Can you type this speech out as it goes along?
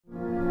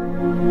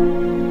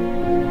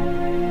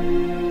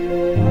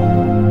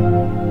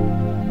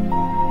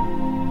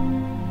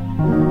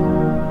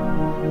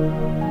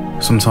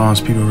Sometimes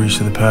people reach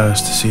to the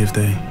past to see if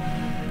they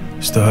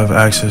still have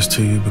access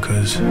to you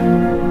because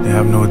they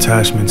have no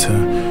attachment to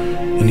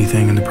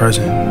anything in the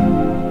present.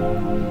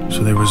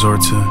 So they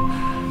resort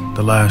to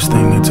the last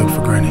thing they took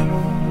for granted.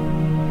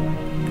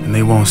 And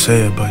they won't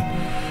say it, but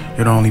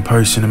you're the only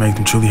person to make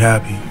them truly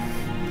happy.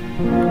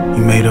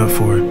 You made up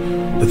for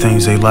the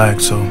things they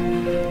lacked, so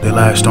they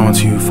latched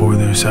onto you for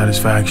their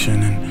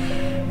satisfaction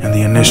and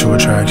the initial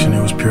attraction.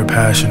 It was pure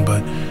passion,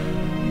 but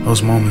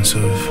those moments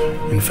of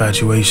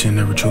infatuation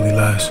never truly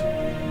last.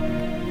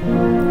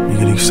 You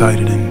get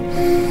excited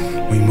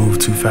and we move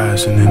too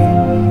fast, and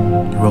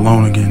then you're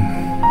alone again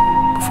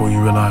before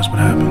you realize what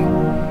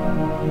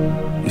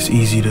happened. It's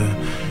easy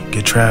to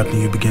get trapped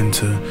and you begin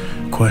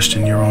to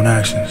question your own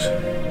actions.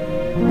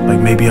 Like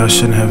maybe I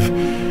shouldn't have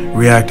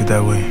reacted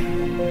that way.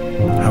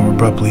 How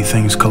abruptly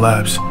things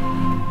collapse.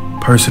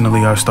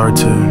 Personally, I start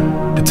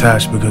to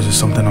detach because it's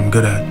something I'm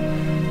good at.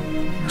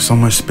 There's so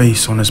much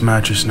space on this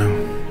mattress now.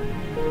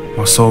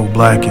 My soul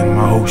blackened,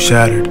 my hope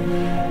shattered,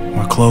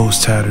 my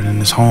clothes tattered,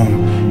 and this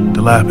home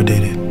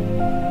dilapidated.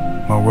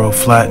 My world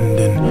flattened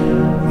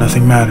and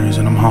nothing matters,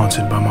 and I'm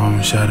haunted by my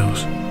own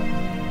shadows.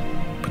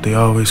 But they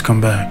always come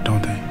back,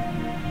 don't they?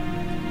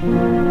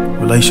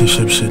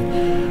 Relationships should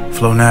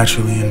flow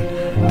naturally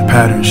and the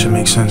pattern should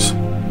make sense.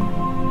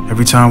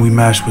 Every time we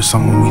match with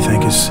someone, we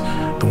think it's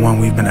the one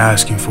we've been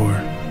asking for.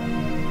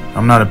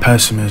 I'm not a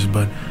pessimist,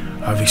 but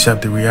I've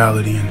accepted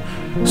reality,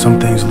 and some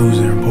things lose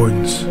their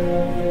importance.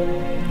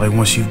 Like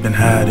once you've been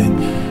had,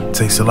 it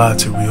takes a lot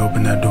to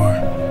reopen that door.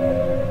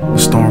 The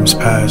storms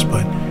pass,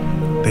 but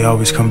they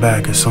always come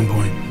back at some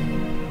point.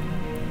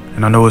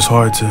 And I know it's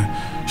hard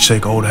to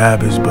shake old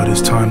habits, but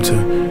it's time to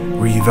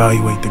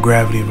reevaluate the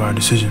gravity of our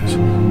decisions.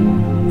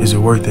 Is it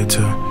worth it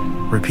to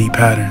repeat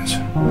patterns?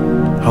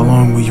 How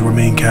long will you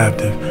remain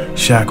captive,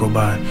 shackled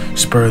by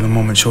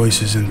spur-of-the-moment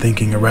choices and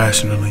thinking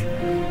irrationally?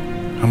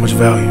 How much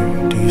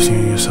value do you see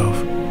in yourself?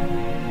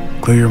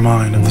 Clear your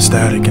mind of the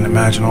static and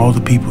imagine all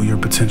the people you're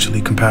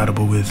potentially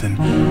compatible with, and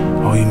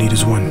all you need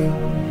is one.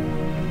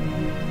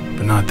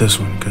 But not this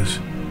one, because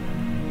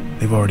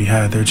they've already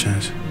had their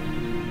chance.